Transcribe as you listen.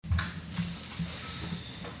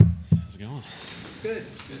going? Good.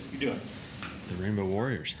 Good. You doing? The Rainbow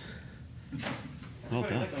Warriors. Well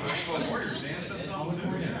done. Rainbow Warriors, man. That's all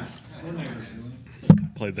for you.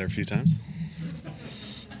 Played there a few times.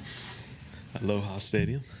 Aloha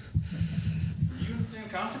Stadium. Were you in the same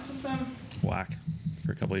conference as them? Whack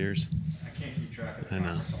for a couple of years. I can't keep track of the I know.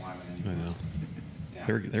 conference alignment I anymore. know.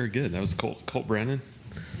 Yeah. They were good. That was Colt Brennan.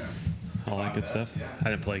 Yeah. All that good That's- stuff. yeah.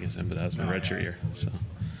 I didn't play against him, but that was my redshirt year. So,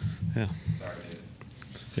 yeah. Sorry, dude.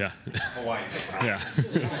 Yeah. Hawaii. Yeah.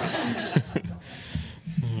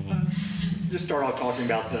 Just start off talking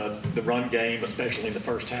about the run game, especially in the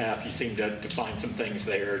first half. You seem to find some things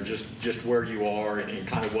there, just where you are and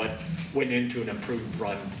kind of what went into an improved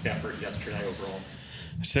run effort yesterday overall.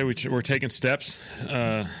 I say we're taking steps.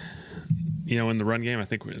 In the run game, I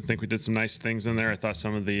think we did some nice things in there. I thought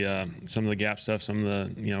some of the gap stuff,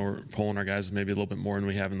 we're pulling our guys maybe a little bit more than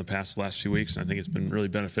we have in the last few weeks. And I think it's been really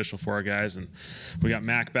beneficial for our guys. And we got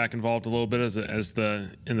Mac back involved a little bit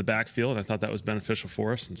in the backfield. I thought that was beneficial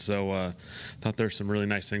for us. And so I thought there's some really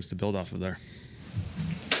nice things to build off of there.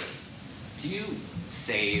 Do you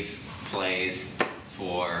save plays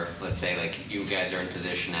for, let's say, like you guys are in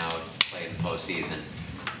position now to play in the postseason?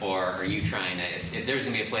 Or are you trying to, if there's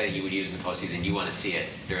going to be a play that you would use in the postseason, you want to see it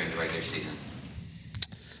during the regular season?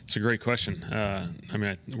 It's a great question.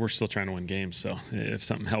 We're still trying to win games, so if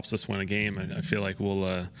something helps us win a game, I feel like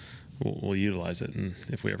we'll utilize it. And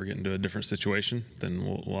if we ever get into a different situation, then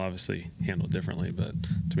we'll obviously handle it differently. But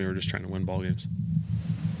to me, we're just trying to win ball games.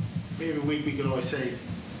 Maybe we could always say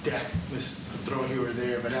Dak missed a throw here or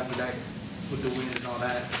there, but after that, with the win and all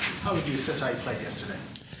that, how would you assess how you played yesterday?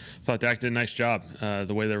 I thought Dak did a nice job.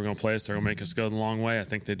 The way they were going to play us, they're going to make us go the long way. I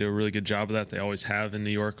think they do a really good job of that. They always have in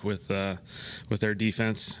New York with their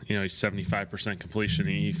defense. He's 75% completion.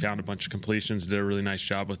 He found a bunch of completions, did a really nice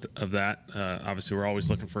job of that. Obviously, we're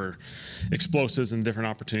always looking for explosives and different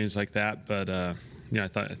opportunities like that. But I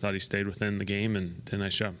thought he stayed within the game and did a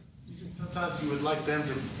nice job. Sometimes you would like them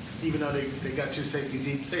to, even though they got two safeties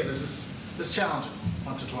each, say let's challenge them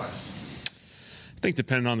once or twice. I think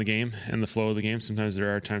depending on the game and the flow of the game, sometimes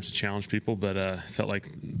there are times to challenge people, but felt like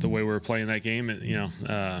the way we were playing that game,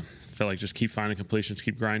 felt like just keep finding completions,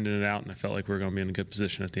 keep grinding it out, and I felt like we were going to be in a good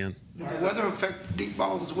position at the end. Did the weather affect deep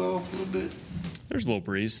balls as well a little bit? There's a little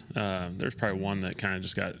breeze. There's probably one that kind of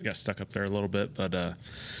just got stuck up there a little bit, but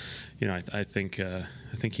I think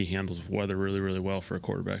he handles weather really, really well for a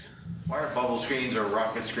quarterback. Why are bubble screens or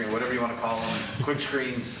rocket screen, whatever you want to call them, quick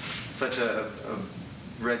screens, such a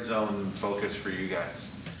red zone focus for you guys?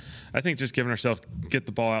 I think just giving ourselves, get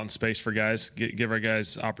the ball out in space for guys, give our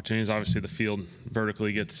guys opportunities. Obviously, the field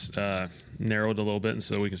vertically gets narrowed a little bit, and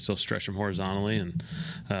so we can still stretch them horizontally. And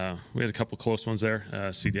we had a couple close ones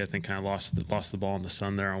there. CD, I think, kind of lost the ball in the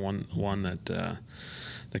sun there on one that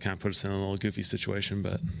kind of put us in a little goofy situation,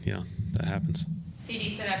 but that happens. CD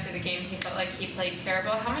said after the game he felt like he played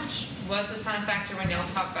terrible. How much was the sun a factor when y'all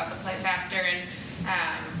talk about the plays after, and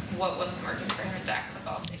what wasn't working for him at Dak in the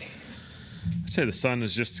ball saving? I'd say the sun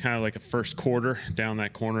is just kind of like a first quarter down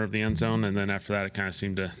that corner of the end zone, and then after that it kind of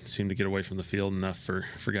seemed to get away from the field enough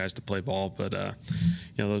for guys to play ball. But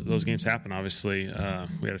those games happen. Obviously,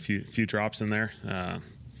 we had a few drops in there.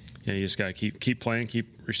 You just got to keep playing,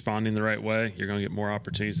 keep responding the right way. You're going to get more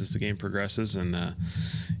opportunities as the game progresses, and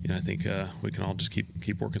I think we can all just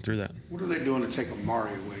keep working through that. What are they doing to take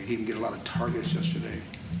Amari away? He didn't get a lot of targets yesterday.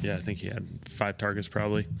 Yeah, I think he had 5 targets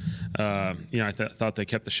probably. I thought they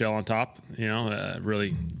kept the shell on top.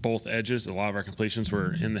 Really both edges. A lot of our completions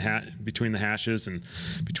were in between the hashes and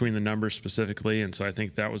between the numbers specifically, and so I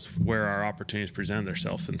think that was where our opportunities presented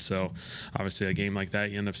themselves. And so, obviously, a game like that,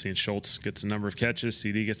 you end up seeing Schultz gets a number of catches,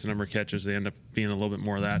 CD gets a number of catches. They end up being a little bit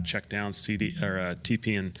more of that check down.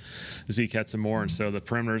 TP and Zeke had some more, and so the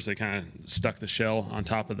perimeters, they kind of stuck the shell on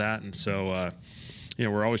top of that, and so.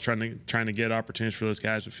 We're always trying to get opportunities for those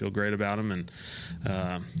guys. We feel great about them, and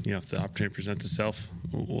if the opportunity presents itself,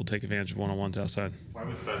 we'll take advantage of one-on-ones outside. Why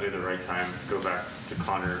was Sunday the right time to go back to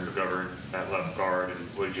Connor McGovern at left guard, and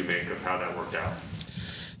what did you make of how that worked out?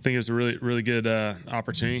 I think it was a really, really good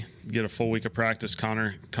opportunity to get a full week of practice.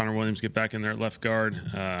 Connor Williams get back in there at left guard.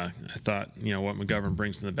 I thought, what McGovern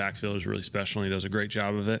brings in the backfield is really special, and he does a great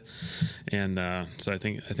job of it. And so I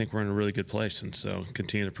think we're in a really good place. And so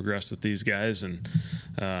continue to progress with these guys. And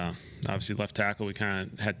obviously left tackle, we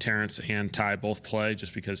kind of had Terrence and Ty both play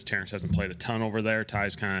just because Terrence hasn't played a ton over there.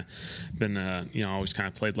 Ty's kind of been, always kind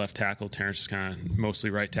of played left tackle. Terrence is kind of mostly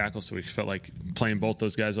right tackle. So we felt like playing both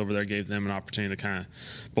those guys over there gave them an opportunity to kind of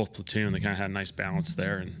both platoon. They kind of had a nice balance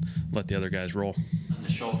there and let the other guys roll. On the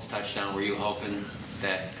Schultz touchdown, were you hoping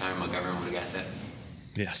that Connor McGovern would have got that?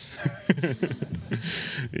 Yes.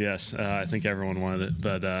 Yes, I think everyone wanted it,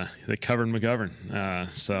 but they covered McGovern.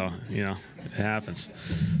 So, it happens.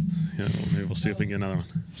 Maybe we'll see if we can get another one.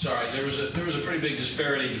 Sorry, there was a pretty big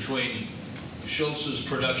disparity between Schultz's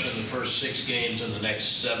production the first 6 games and the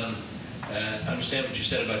next 7. I understand what you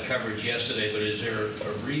said about coverage yesterday, but is there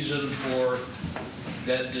a reason for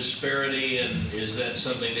that disparity, and is that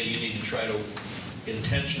something that you need to try to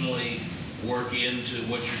intentionally work into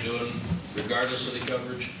what you're doing regardless of the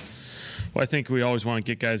coverage? Well, I think we always want to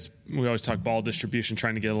get guys, we always talk ball distribution,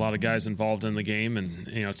 trying to get a lot of guys involved in the game. And,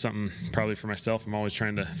 it's something probably for myself, I'm always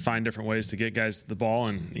trying to find different ways to get guys the ball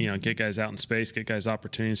and, get guys out in space, get guys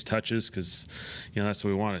opportunities, touches, because, that's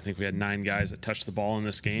what we want. I think we had 9 guys that touched the ball in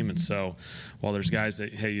this game. And so while there's guys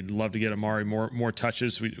that, hey, you'd love to get Amari more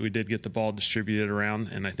touches, we did get the ball distributed around.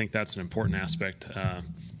 And I think that's an important aspect.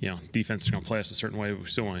 Defense is going to play us a certain way, but we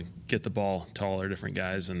still want to get the ball to all our different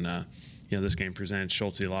guys. And, this game presented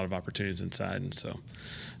Schulte a lot of opportunities inside, and so,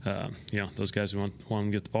 those guys, we want them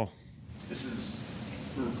to get the ball. This is,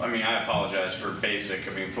 I apologize for basic,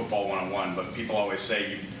 football 101, but people always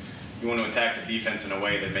say you want to attack the defense in a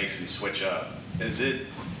way that makes them switch up. Is it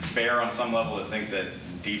fair on some level to think that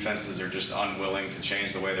defenses are just unwilling to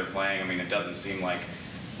change the way they're playing? It doesn't seem like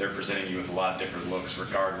they're presenting you with a lot of different looks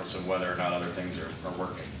regardless of whether or not other things are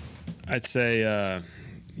working. I'd say,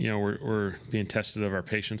 we're being tested of our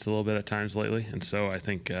patience a little bit at times lately, and so I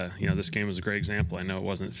think this game was a great example. I know it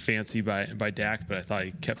wasn't fancy by Dak, but I thought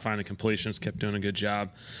he kept finding completions, kept doing a good job.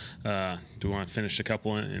 Do we want to finish a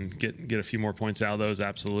couple and get a few more points out of those?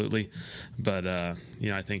 Absolutely, but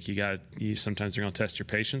I think you sometimes you're going to test your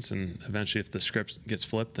patience, and eventually, if the script gets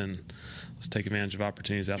flipped, then let's take advantage of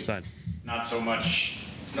opportunities outside. Not so much,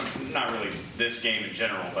 not really this game in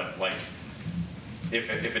general, but like. If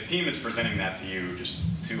a team is presenting that to you just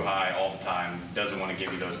too high all the time, doesn't want to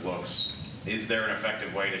give you those looks, is there an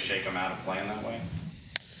effective way to shake them out of playing that way?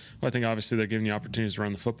 Well, I think obviously they're giving you opportunities to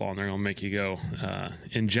run the football, and they're going to make you go.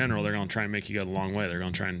 In general, they're going to try and make you go the long way. They're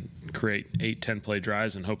going to try and create 8-10 play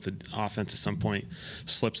drives and hope the offense at some point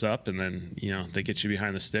slips up, and then they get you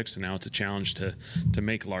behind the sticks. And now it's a challenge to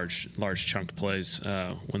make large chunk plays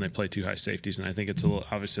when they play too high safeties. And I think it's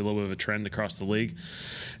obviously a little bit of a trend across the league.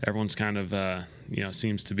 Everyone's kind of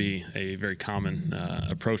seems to be a very common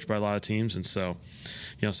approach by a lot of teams, and so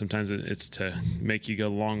sometimes it's to make you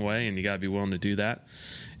go the long way, and you got to be willing to do that.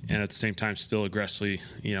 And at the same time, still aggressively,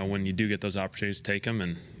 when you do get those opportunities, take them.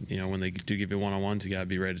 And, when they do give you one-on-ones, you got to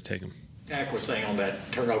be ready to take them. Dak was saying on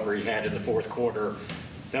that turnover he had in the fourth quarter,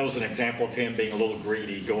 that was an example of him being a little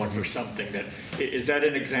greedy, going for something. Is that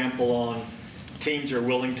an example on teams are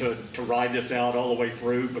willing to ride this out all the way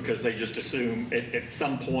through because they just assume at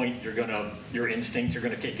some point your instincts are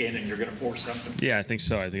going to kick in and you're going to force something? Yeah, I think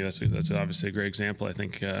so. I think that's obviously a great example. I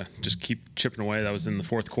think just keep chipping away. That was in the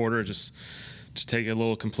fourth quarter. Just take a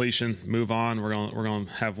little completion, move on. We're going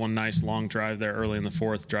to have one nice long drive there early in the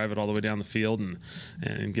fourth, drive it all the way down the field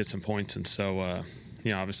and get some points. And so,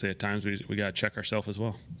 obviously at times we got to check ourselves as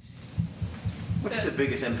well. What's the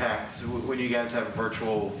biggest impact when you guys have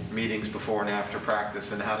virtual meetings before and after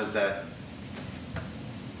practice, and how does that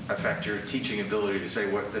affect your teaching ability to say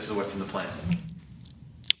this is what's in the plan?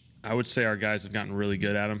 I would say our guys have gotten really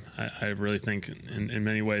good at them. I really think in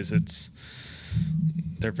many ways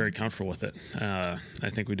they're very comfortable with it. I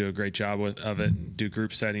think we do a great job of it. Do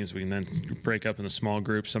group settings. We can then break up into small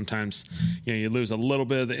groups. Sometimes, you lose a little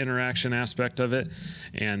bit of the interaction aspect of it,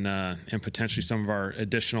 and potentially some of our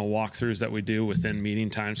additional walkthroughs that we do within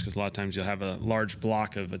meeting times. Because a lot of times you'll have a large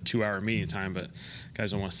block of a 2-hour meeting time, but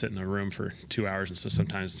guys don't want to sit in a room for 2 hours, and so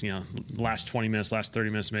sometimes last 20 minutes, last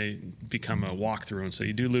 30 minutes may become a walkthrough, and so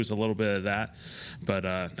you do lose a little bit of that. But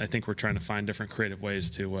I think we're trying to find different creative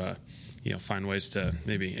ways to. Find ways to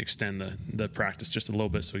maybe extend the practice just a little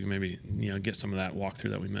bit so we can maybe, get some of that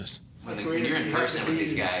walkthrough that we miss. When you're in person with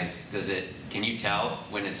these guys, can you tell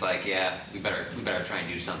when it's like, yeah, we better try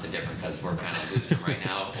and do something different because we're kind of losing them right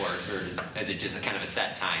now, or is it just a kind of a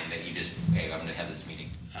set time that you just, hey, I'm going to have this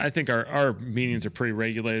meeting? I think our meetings are pretty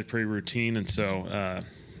regulated, pretty routine, and so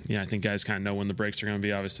I think guys kind of know when the breaks are going to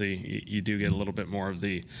be. Obviously, you do get a little bit more of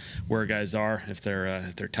the where guys are if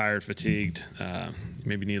they're tired, fatigued,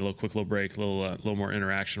 maybe need a quick little break, a little more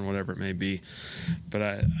interaction, whatever it may be.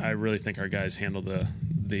 But I really think our guys handle the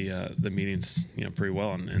meetings pretty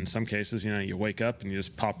well. And in some cases, you wake up and you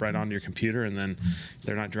just pop right onto your computer, and then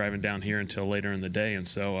they're not driving down here until later in the day. And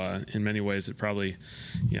so in many ways, it probably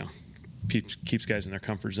keeps guys in their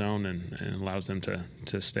comfort zone and allows them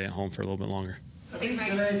to stay at home for a little bit longer. Have you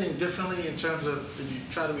done anything differently in terms of, did you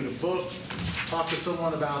try to read a book, talk to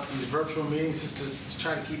someone about these virtual meetings just to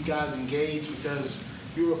try to keep guys engaged? Because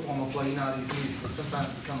you're a former player, you know how these meetings can sometimes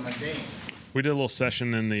become mundane. We did a little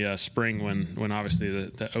session in the spring when obviously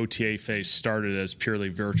the OTA phase started as purely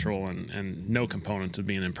virtual and no components of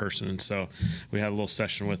being in person. And so we had a little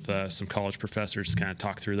session with some college professors to kind of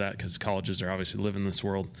talk through that, because colleges are obviously living this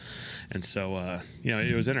world. And so,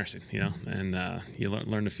 it was interesting, and you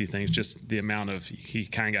learned a few things. Just the amount of, you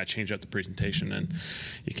kind of got to change up the presentation, and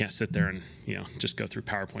you can't sit there and, just go through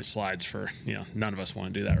PowerPoint slides for, none of us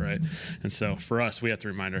want to do that, right? And so for us, we have to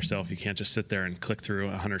remind ourselves, you can't just sit there and click through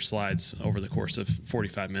 100 slides over the course of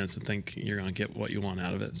 45 minutes and think you're going to get what you want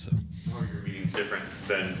out of it. So, How are your meetings different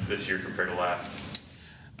than this year compared to last?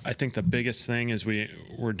 I think the biggest thing is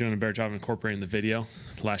we're doing a better job of incorporating the video.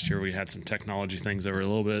 Last year we had some technology things that were a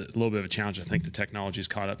little bit of a challenge. I think the technology's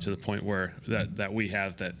caught up to the point where that we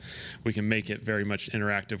can make it very much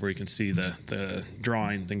interactive, where you can see the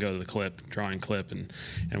drawing, then go to the drawing clip, and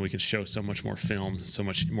we can show so much more film, so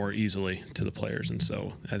much more easily to the players. And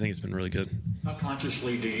so I think it's been really good. How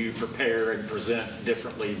consciously do you prepare and present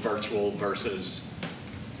differently virtual versus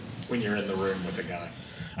when you're in the room with a guy?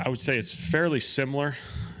 I would say it's fairly similar.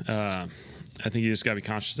 I think you just got to be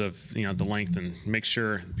conscious of the length, and make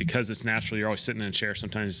sure, because it's natural, you're always sitting in a chair.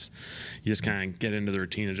 Sometimes you just kind of get into the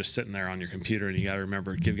routine of just sitting there on your computer, and you got to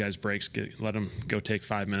remember, give guys breaks, let them go take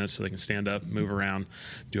 5 minutes so they can stand up, move around,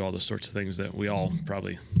 do all those sorts of things that we all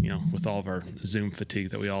probably, with all of our Zoom fatigue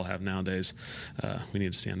that we all have nowadays, we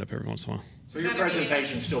need to stand up every once in a while. So your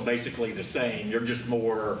presentation's still basically the same. You're just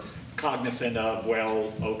more cognizant of,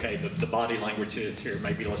 the body language is here.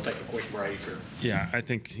 Maybe let's take a quick break. Yeah, I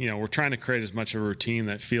think we're trying to create as much of a routine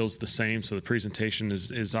that feels the same. So the presentation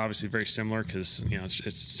is obviously very similar, because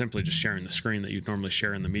it's simply just sharing the screen that you'd normally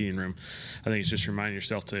share in the meeting room. I think it's just reminding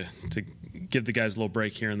yourself to give the guys a little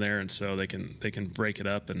break here and there, and so they can break it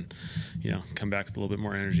up and come back with a little bit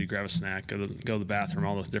more energy, grab a snack, go to the bathroom,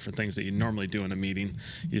 all the different things that you normally do in a meeting.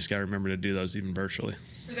 You just got to remember to do those even virtually.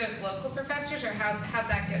 Were those local professors, or how'd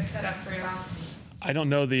that get set up for you all? I don't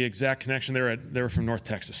know the exact connection. They were from North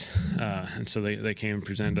Texas, and so they came and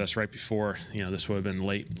presented to us right before. This would have been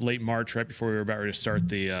late March, right before we were about ready to start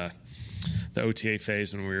the OTA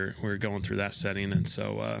phase, and we were going through that setting. And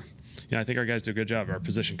so I think our guys do a good job. Our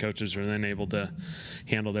position coaches are then able to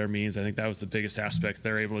handle their meetings. I think that was the biggest aspect.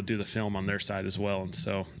 They're able to do the film on their side as well, and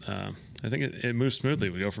so I think it moves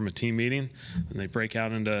smoothly. We go from a team meeting, and they break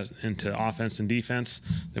out into offense and defense.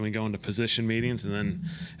 Then we go into position meetings, and then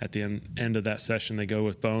at the end of that session, they go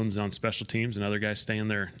with Bones on special teams, and other guys stay in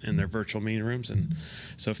their virtual meeting rooms. And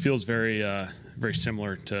so it feels very very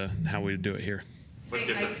similar to how we do it here. I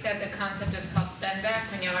think Mike said the concept is called bend back,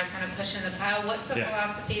 when y'all are kind of pushing the pile. What's the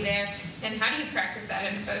philosophy there, and how do you practice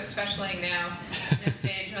that, especially now in this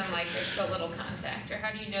stage when there's so little contact? Or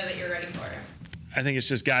how do you know that you're ready for it? I think it's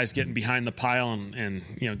just guys getting behind the pile and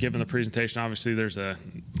giving the presentation. Obviously, there's a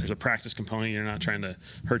practice component. You're not trying to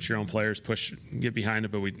hurt your own players, get behind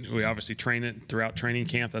it, but we obviously train it throughout training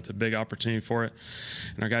camp. That's a big opportunity for it,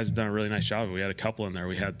 and our guys have done a really nice job. We had a couple in there.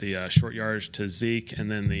 We had the short yardage to Zeke,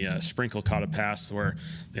 and then the Sprinkle caught a pass where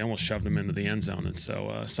they almost shoved him into the end zone. And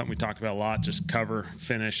so something we talk about a lot: just cover,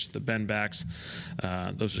 finish, the bend backs.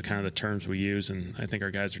 Those are kind of the terms we use, and I think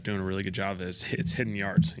our guys are doing a really good job of it. It's hidden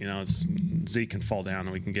yards. It's Zeke can fall down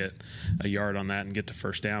and we can get a yard on that and get to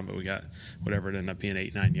first down, but we got whatever it ended up being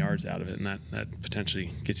 8-9 yards out of it, and that potentially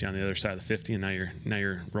gets you on the other side of the 50, and now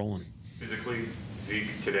you're rolling. Physically,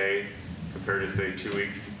 Zeke today compared to say 2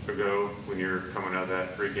 weeks ago when you're coming out of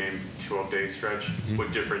that 3-game 12-day stretch,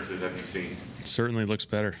 what differences have you seen? Certainly looks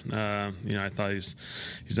better. I thought he's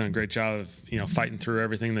done a great job of fighting through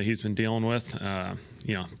everything that he's been dealing with.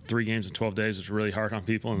 3 games in 12 days is really hard on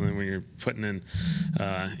people, and then when you're putting in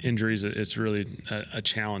injuries, it's really a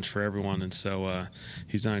challenge for everyone. And so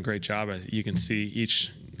he's done a great job. You can see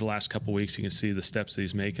the last couple weeks, you can see the steps that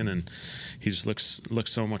he's making, and he just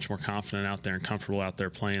looks so much more confident out there and comfortable out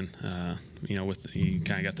there playing. He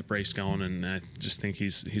kind of got the brace going, and I just think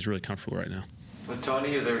he's really comfortable right now. But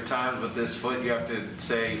Tony, are there times with this foot you have to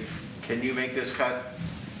say, can you make this cut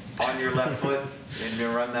on your left foot and you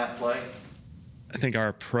run that play? I think our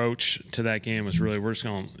approach to that game was really, we're just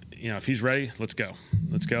going, if he's ready, let's go.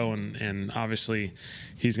 And obviously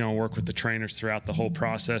he's going to work with the trainers throughout the whole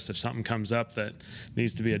process. If something comes up that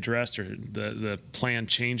needs to be addressed or the plan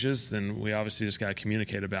changes, then we obviously just got to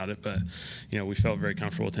communicate about it. But, we felt very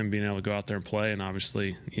comfortable with him being able to go out there and play. And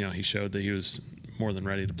obviously, he showed that he was more than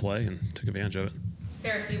ready to play and took advantage of it.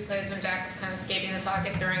 There were a few plays when Dak was kind of escaping the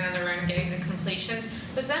pocket, throwing on the run, getting the completions.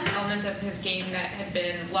 Was that an element of his game that had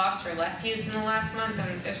been lost or less used in the last month?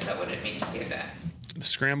 And if so, what did it mean to see that? The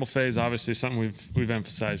scramble phase, obviously, is something we've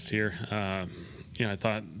emphasized here. I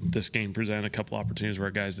thought this game presented a couple opportunities where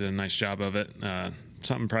our guys did a nice job of it.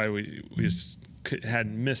 something probably we just had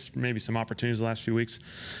missed maybe some opportunities the last few weeks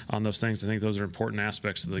on those things. I think those are important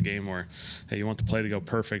aspects of the game where, hey, you want the play to go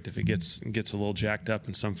perfect. If it gets a little jacked up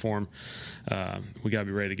in some form, we got to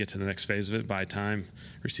be ready to get to the next phase of it. By time,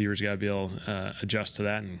 receivers got to be able to adjust to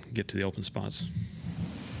that and get to the open spots.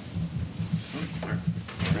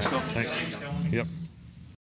 Let's go. Thanks. Yep.